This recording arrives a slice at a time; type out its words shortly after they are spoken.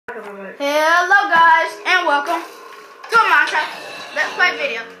Hello guys, and welcome to a Minecraft Let's Play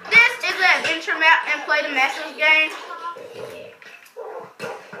video. This is the adventure map and play the Masters game.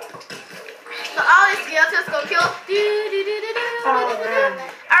 So all these skills, let's go kill.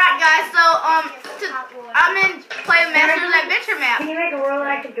 Alright guys, so I'm in play the Masters adventure map. Can you make a world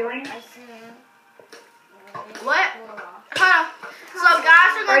I can join? What? Huh? So guys,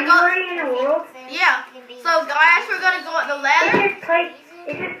 we're gonna go. Are you already in a world? Yeah. So guys, we're gonna go up the ladder.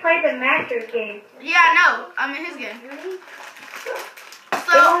 It just played the Masters game. Yeah, I know. I'm in his game.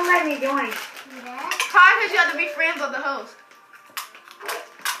 So It won't let me join. probably because you have to be friends with the host.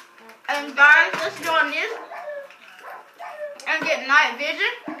 And guys, let's join this and get night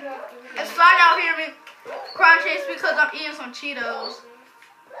vision. And slide out here with crunchies because I'm eating some Cheetos.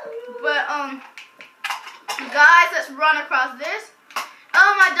 But guys, let's run across this.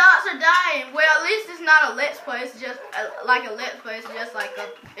 Oh, my dots are dying. Well, at least it's not a let's play. It's just like a let's play. It's just like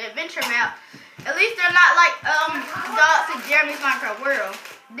a adventure map. At least they're not like dots in Jeremy's Minecraft world.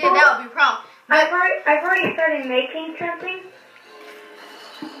 Then that would be a problem. But I've already started making something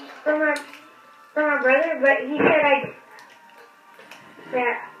for my brother, but he said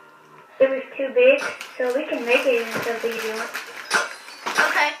that it was too big, so we can make it into something if you want.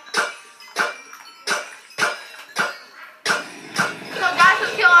 okay. So guys,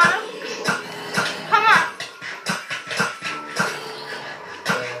 let's kill all them. Come on.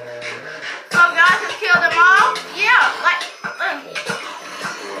 So guys, let's kill them all. Yeah, like.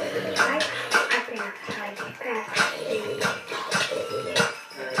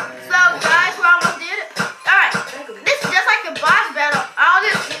 So guys, we almost did it. Alright, this is just like a boss battle. All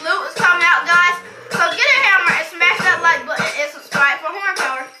this loot is coming out, guys. So get a hammer and smash that like button and subscribe for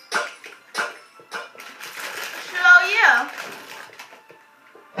hornpower. So yeah.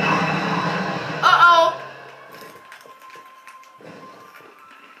 Uh-oh.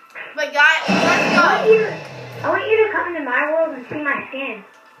 But guys, let's go. I want you to come into my world and see my skin.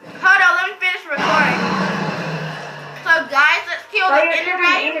 Hold on, let me finish recording. So guys, let's kill the Ender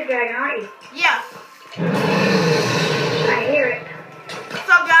Dragon. Ender Dragon, aren't you? Yeah.